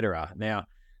 etc. Now,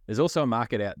 there's also a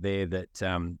market out there that,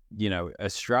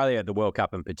 Australia, the World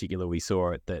Cup in particular, we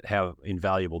saw it, that how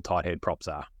invaluable tight head props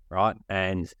are, right?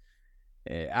 And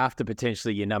after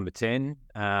potentially your number 10,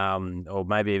 or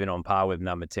maybe even on par with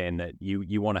number 10, that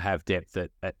you want to have depth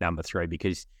at number 3,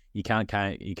 because you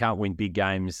can't win big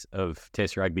games of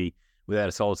Test rugby without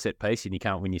a solid set piece, and you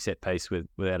can't win your set piece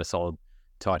without a solid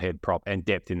tight head prop and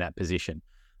depth in that position.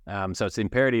 So it's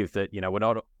imperative that we're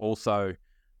not also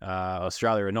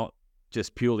Australia are not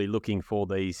just purely looking for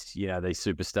these these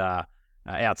superstar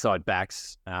outside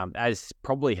backs, as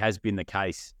probably has been the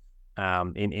case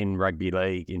in rugby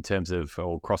league in terms of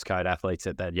cross-code athletes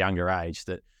at that younger age.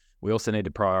 That we also need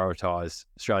to prioritise.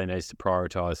 Australia needs to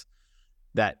prioritise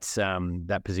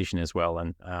that position as well,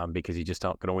 and because you're just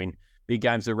not going to win big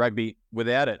games of rugby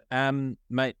without it.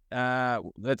 Mate,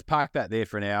 let's park that there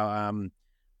for now.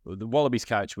 The Wallabies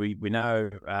coach, we know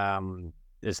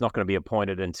it's not going to be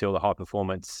appointed until the high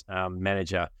performance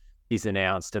manager is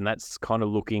announced, and that's kind of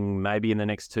looking maybe in the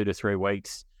next 2 to 3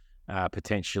 weeks,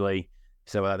 potentially.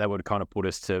 So that would kind of put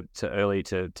us to early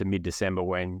to mid-December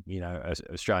when,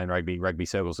 Australian rugby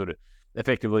circles sort of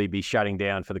effectively be shutting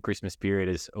down for the Christmas period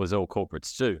as all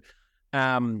corporates do.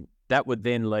 That would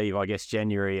then leave, I guess,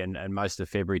 January and most of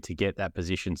February to get that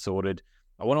position sorted.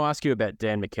 I want to ask you about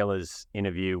Dan McKellar's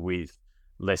interview with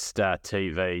Leicester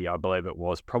TV, I believe it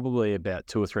was, probably about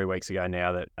 2 or 3 weeks ago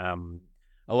now, that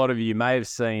a lot of you may have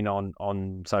seen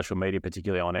on social media,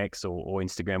 particularly on X or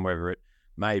Instagram, wherever it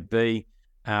may be.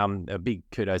 A big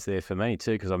kudos there for me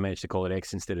too, because I managed to call it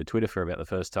X instead of Twitter for about the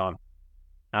first time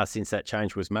since that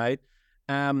change was made.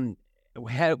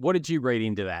 What did you read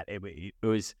into that? It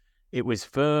was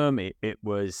firm. It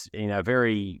was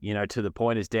very to the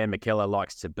point, as Dan McKellar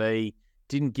likes to be.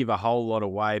 Didn't give a whole lot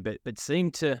away, but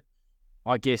seemed to,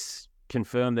 I guess,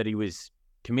 confirm that he was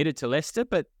committed to Leicester,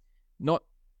 but not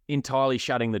entirely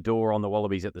shutting the door on the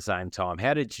Wallabies at the same time.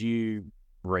 How did you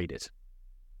read it?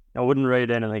 I wouldn't read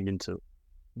anything into it.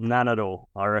 None at all.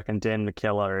 I reckon Dan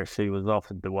McKellar, if he was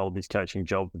offered the Wallabies coaching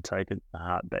job, would take it a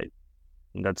heartbeat.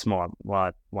 And that's my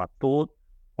thought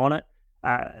on it.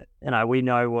 We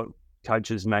know what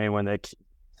coaches mean when they're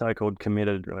so-called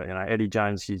committed. Eddie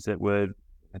Jones used that word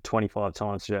 25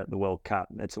 times throughout the World Cup.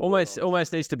 It's almost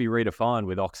needs to be redefined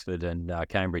with Oxford and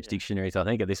Cambridge dictionaries, I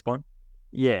think, at this point.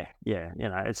 Yeah.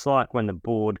 It's like when the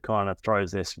board kind of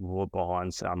throws their support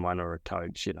behind someone or a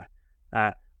coach.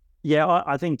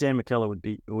 I think Dan McKellar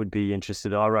would be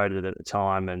interested. I wrote it at the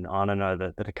time, and I don't know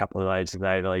that a couple of days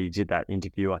later he did that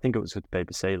interview. I think it was with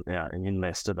BBC in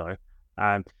Leicester, though.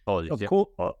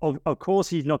 Of course,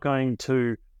 he's not going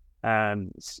to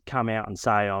come out and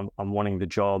say I'm wanting the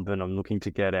job and I'm looking to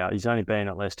get out. He's only been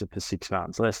at Leicester for 6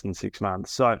 months, less than 6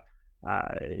 months. So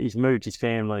he's moved his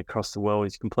family across the world.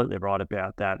 He's completely right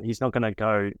about that. He's not going to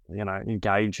go,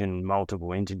 engage in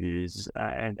multiple interviews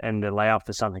and allow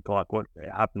for something like what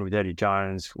happened with Eddie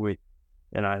Jones, with,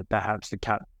 perhaps the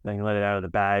cat being let out of the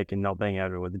bag and not being able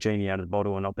to, or the genie out of the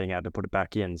bottle and not being able to put it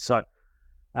back in. So,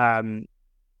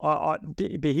 but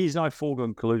he's no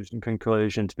foregone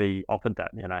conclusion to be offered that.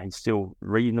 He's still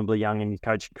reasonably young in his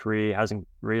coaching career, hasn't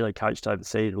really coached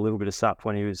overseas, a little bit of stuff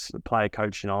when he was a player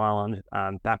coach in Ireland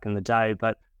back in the day.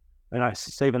 But,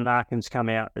 Stephen Larkin's come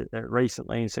out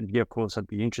recently and said, yeah, of course, I'd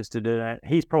be interested in it.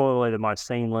 He's probably the most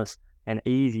seamless and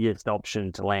easiest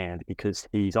option to land because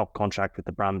he's off contract with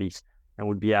the Brumbies and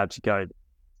would be able to go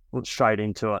straight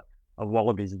into a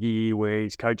Wallabies year where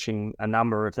he's coaching a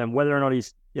number of them. Whether or not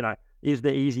he's, is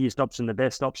the easiest option the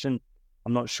best option?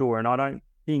 I'm not sure. And I don't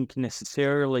think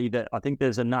necessarily that, I think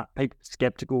there's enough people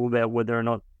skeptical about whether or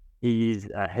not he is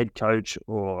a head coach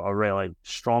or a really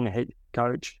strong head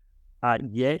coach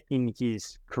yet in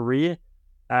his career.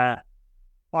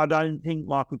 I don't think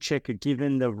Michael Cheika,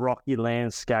 given the rocky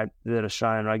landscape that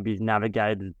Australian rugby has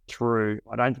navigated through,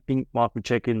 I don't think Michael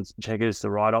Cheika is the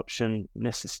right option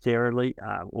necessarily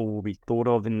or will be thought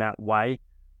of in that way.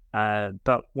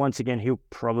 But once again, he'll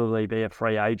probably be a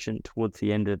free agent towards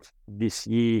the end of this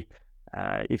year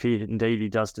if he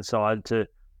does decide to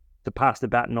pass the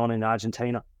baton on in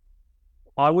Argentina.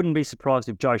 I wouldn't be surprised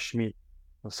if Joe Schmidt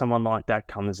or someone like that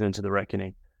comes into the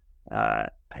reckoning.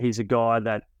 He's a guy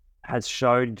that has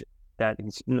showed that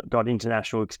he's got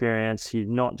international experience. He's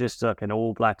not just like an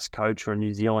All Blacks coach or a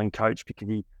New Zealand coach because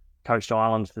he coached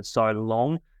Ireland for so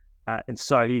long. And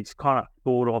so he's kind of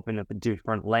thought of in a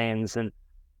different lens. And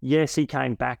yes, he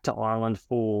came back to Ireland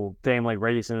for family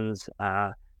reasons.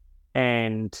 But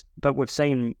we've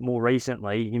seen more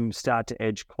recently him start to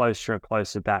edge closer and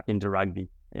closer back into rugby,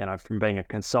 from being a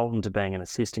consultant to being an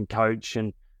assistant coach.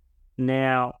 And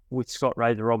now with Scott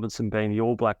Razor-Robertson being the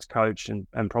All Blacks coach and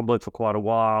probably for quite a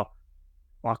while,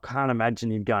 I can't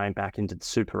imagine him going back into the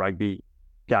Super Rugby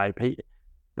game.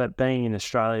 But being in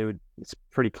Australia, it's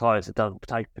pretty close. It doesn't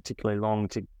take particularly long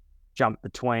to jump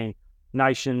between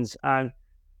nations.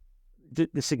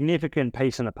 The significant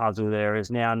piece in the puzzle there is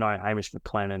now no Hamish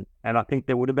McLennan. And I think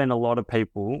there would have been a lot of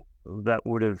people that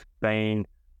would have been,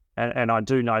 and I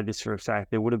do know this for a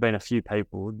fact, there would have been a few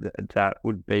people that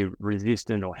would be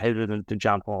resistant or hesitant to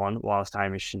jump on whilst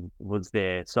Hamish was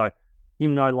there. So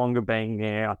him no longer being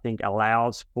there, I think,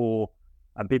 allows for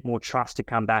a bit more trust to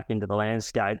come back into the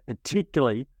landscape,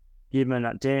 particularly given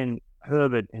that Dan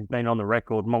Herbert has been on the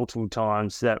record multiple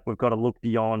times that we've got to look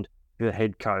beyond the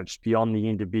head coach, beyond the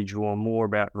individual, and more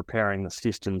about repairing the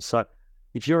system. So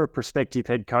if you're a prospective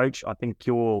head coach, I think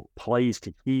you're pleased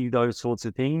to hear those sorts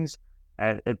of things.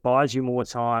 It buys you more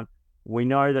time. We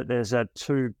know that there's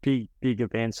two big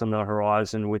events on the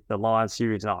horizon with the Lions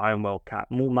series and the Home World Cup.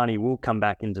 More money will come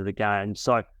back into the game.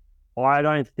 So I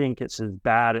don't think it's as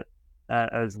bad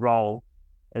as role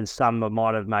as some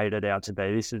might have made it out to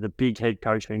be. This is a big head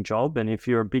coaching job, and if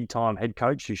you're a big-time head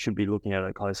coach, you should be looking at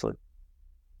it closely.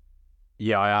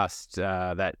 Yeah, I asked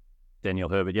that Daniel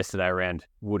Herbert yesterday around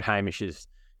would Hamish's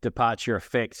departure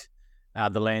affect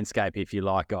the landscape, if you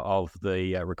like, of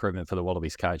the recruitment for the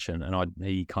Wallabies coach, and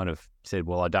he kind of said,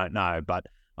 well, I don't know, but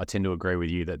I tend to agree with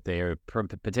you that there are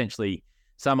potentially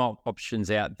some options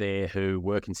out there who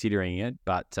were considering it,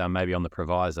 but maybe on the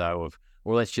proviso of,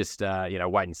 well, let's just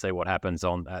wait and see what happens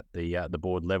at the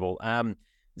board level.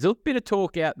 There's a bit of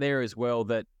talk out there as well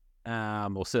that,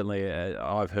 or certainly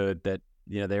I've heard that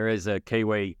there is a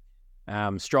Kiwi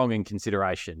strong in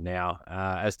consideration now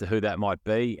as to who that might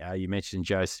be. You mentioned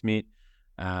Joe Smith.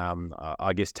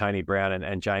 I guess Tony Brown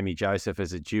and Jamie Joseph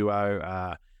as a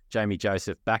duo. Jamie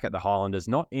Joseph back at the Highlanders,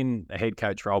 not in a head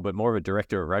coach role, but more of a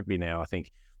director of rugby now, I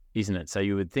think, isn't it? So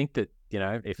you would think that,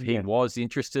 if he was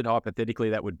interested,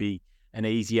 hypothetically, that would be an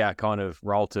easier kind of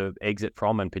role to exit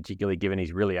from, and particularly given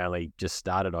he's really only just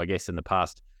started, I guess, in the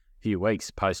past few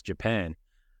weeks post-Japan.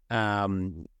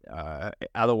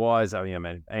 Otherwise,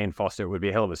 Ian Foster would be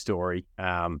a hell of a story,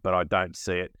 but I don't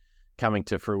see it coming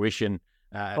to fruition.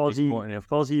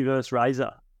 Fozzie versus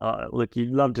Razor. Look,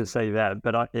 you'd love to see that,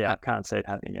 but I can't see it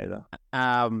happening either.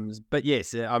 But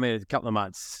yes, a couple of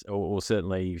months or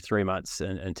certainly 3 months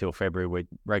until February, where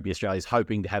Rugby Australia is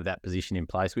hoping to have that position in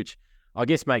place, which I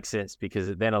guess makes sense because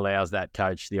it then allows that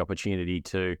coach the opportunity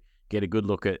to get a good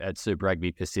look at Super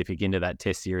Rugby Pacific into that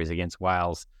test series against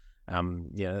Wales.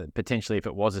 Potentially if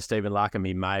it was a Stephen Larkham,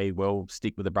 he may well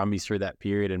stick with the Brumbies through that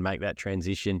period and make that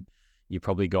transition. You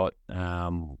probably got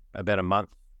about a month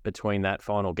between that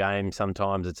final game.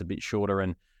 Sometimes it's a bit shorter,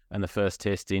 and the first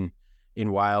test in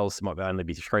Wales might only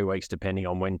be 3 weeks depending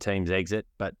on when teams exit.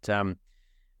 But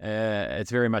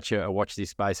it's very much a watch this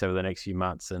space over the next few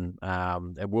months, and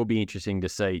it will be interesting to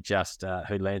see just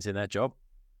who lands in that job.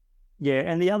 Yeah,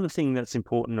 and the other thing that's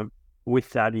important with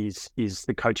that is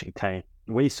the coaching team.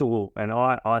 We saw, and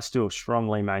I still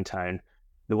strongly maintain,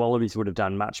 the Wallabies would have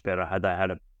done much better had they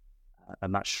had a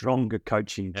much stronger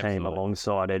coaching team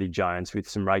alongside Eddie Jones with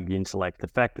some rugby intellect. The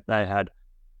fact that they had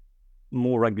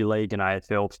more rugby league and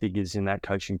AFL figures in that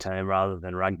coaching team rather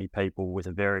than rugby people with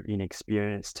a very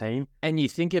inexperienced team. And you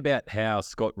think about how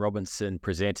Scott Robinson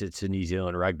presented to New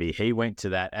Zealand rugby. He went to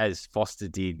that as Foster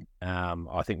did,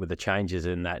 I think, with the changes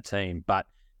in that team. But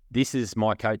this is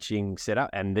my coaching setup,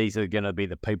 and these are going to be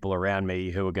the people around me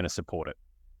who are going to support it.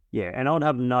 Yeah, and I'd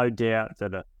have no doubt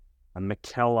that a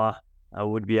McKellar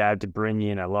would be able to bring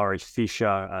in a Laurie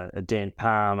Fisher, a Dan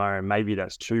Palmer, and maybe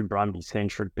that's too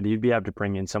Brumby-centric, but he'd be able to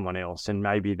bring in someone else, and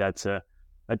maybe that's a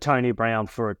Tony Brown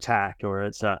for attack, or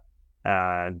it's a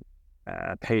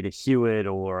Peter Hewitt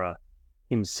or a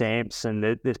Tim Sampson.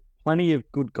 There's plenty of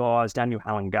good guys. Daniel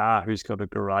Hallengar, who's got a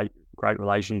great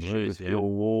relationship with Phil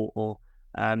Wall.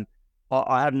 I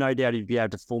have no doubt he'd be able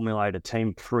to formulate a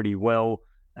team pretty well.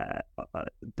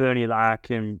 Bernie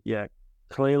Larkin,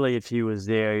 clearly if he was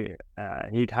there,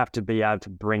 he'd have to be able to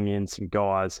bring in some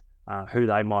guys who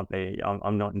they might be.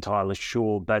 I'm not entirely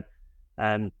sure, but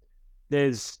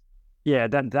there's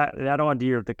that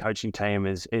idea of the coaching team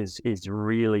is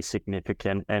really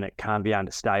significant, and it can't be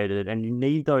understated. And you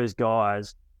need those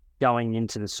guys going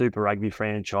into the Super Rugby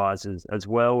franchises as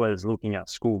well as looking at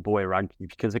schoolboy rugby,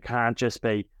 because it can't just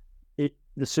be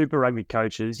the Super Rugby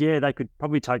coaches. Yeah, they could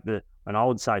probably take and I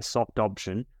would say soft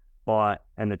option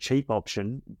and the cheap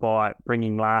option by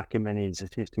bringing Larkham and his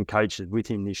assistant coaches with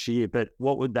him this year. But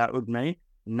what would mean?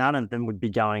 None of them would be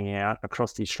going out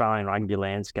across the Australian rugby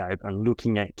landscape and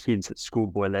looking at kids at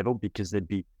schoolboy level, because they'd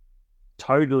be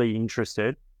totally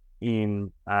interested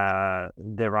in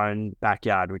their own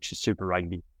backyard, which is Super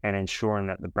Rugby, and ensuring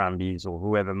that the Brumbies or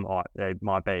whoever they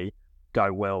might be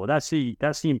go well. That's the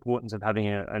importance of having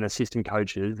an assistant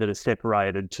coaches that are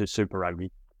separated to Super Rugby.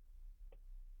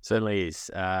 Certainly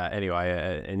is.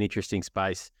 Anyway, an interesting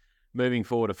space. Moving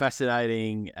forward, a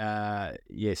fascinating,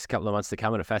 couple of months to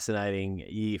come, and a fascinating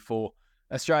year for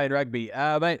Australian rugby.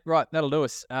 Mate, right, that'll do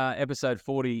us. Episode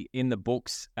 40 in the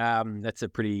books. That's a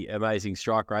pretty amazing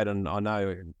strike rate, and I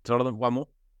know, one more?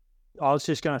 I was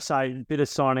just going to say, a bit of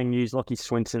signing news. Lockie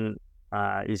Swinton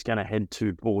is going to head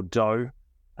to Bordeaux,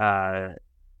 and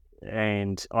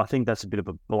I think that's a bit of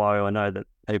a blow. I know that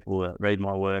people that read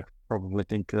my work probably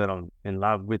think that I'm in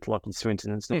love with Lockie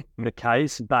Swinton. It's not the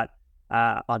case, but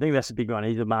I think that's a big one.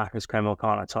 He's a Marcus Kreml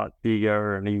kind of type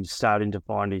figure, and he was starting to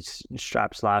find his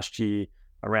straps last year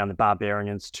around the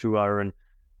Barbarians tour,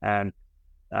 and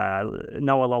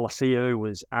Noah Lolosio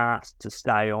was asked to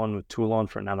stay on with Toulon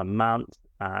for another month.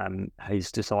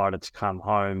 He's decided to come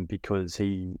home because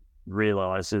he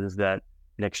realises that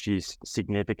next year's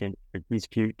significant. His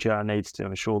future needs to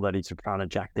ensure that he's in front of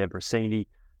Jack Debrasini.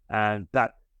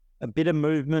 But a bit of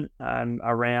movement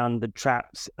around the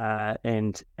traps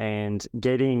and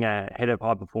getting a head of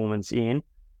high performance in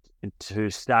to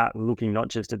start looking not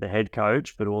just at the head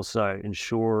coach, but also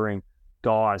ensuring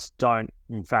guys don't,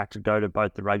 in fact, go to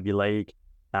both the rugby league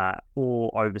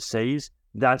or overseas.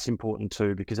 That's important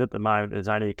too, because at the moment there's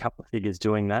only a couple of figures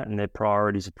doing that, and their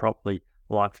priorities are probably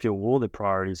like Phil Wall, their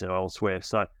priorities are elsewhere.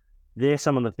 So there's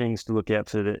some of the things to look out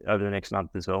for over the next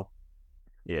month as well.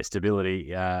 Yeah,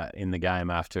 stability in the game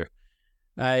after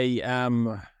a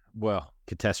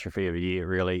catastrophe of a year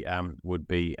really would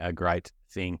be a great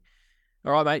thing.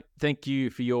 All right, mate. Thank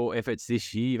you for your efforts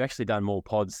this year. You've actually done more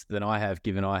pods than I have,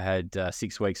 given I had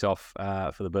 6 weeks off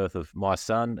for the birth of my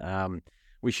son.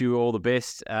 Wish you all the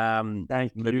best.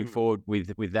 Moving forward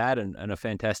with that and a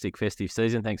fantastic festive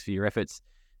season. Thanks for your efforts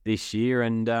this year.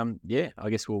 And I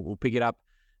guess we'll pick it up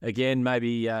again,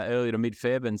 maybe early to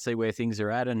mid-Feb, and see where things are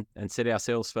at, and set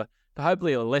ourselves for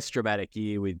hopefully a less dramatic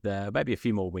year with maybe a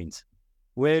few more wins.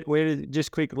 Where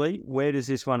just quickly, where does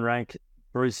this one rank,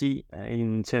 Brucey,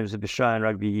 in terms of Australian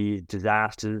rugby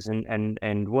disasters,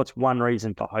 and what's one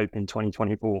reason for hope in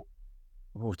 2024?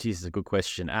 Oh, geez, it's a good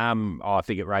question. I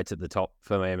think it rates at the top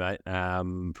for me, mate.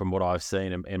 From what I've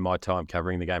seen in my time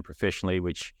covering the game professionally,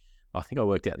 which I think I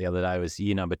worked out the other day was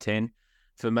year number 10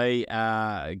 for me.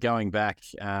 Going back,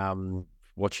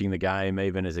 watching the game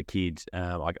even as a kid,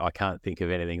 I can't think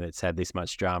of anything that's had this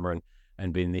much drama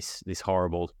and been this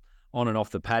horrible on and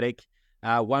off the paddock.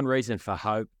 One reason for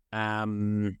hope.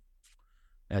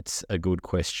 That's a good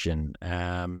question.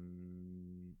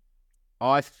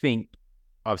 I think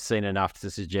I've seen enough to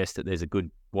suggest that there's a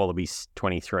good Wallabies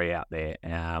 23 out there.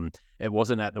 It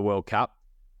wasn't at the World Cup,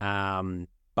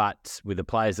 but with the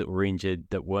players that were injured,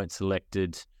 that weren't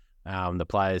selected, the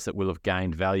players that will have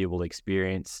gained valuable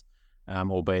experience,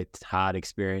 albeit hard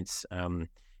experience,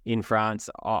 in France,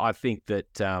 I think that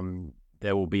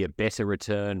there will be a better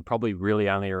return, probably really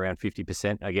only around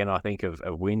 50%. Again, I think of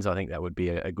wins. I think that would be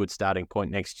a good starting point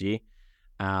next year.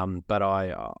 But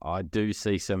I do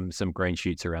see some green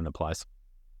shoots around the place.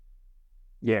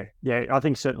 Yeah. I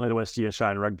think certainly the West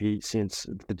Australian rugby, since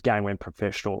the game went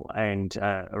professional, and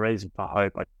a reason for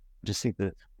hope. I just think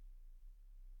that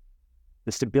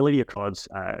the stability of odds,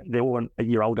 they're all a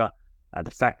year older.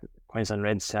 The fact that Queensland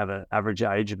Reds have an average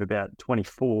age of about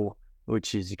 24,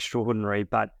 which is extraordinary,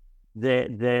 but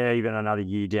they're even another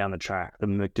year down the track. The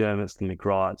McDermotts, the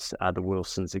McWrights, the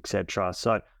Wilsons, etc.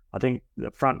 So I think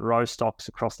the front row stocks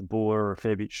across the board are a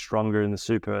fair bit stronger in the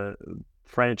super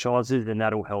franchises, and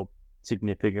that'll help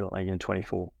significantly in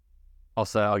 24.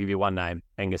 Also, I'll give you one name,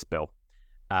 Angus Bell,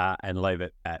 and leave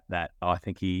it at that. I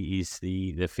think he is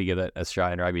the figure that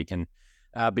Australian rugby can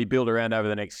be built around over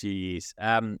the next few years.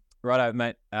 Righto,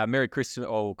 mate. Merry Christmas,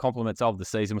 or compliments of the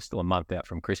season. We're still a month out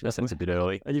from Christmas. That's a bit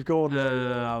early. And you've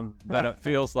gone... but it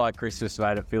feels like Christmas,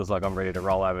 mate. It feels like I'm ready to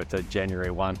roll over to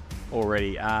January 1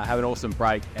 already. Have an awesome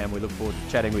break, and we look forward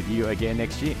to chatting with you again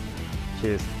next year.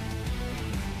 Cheers.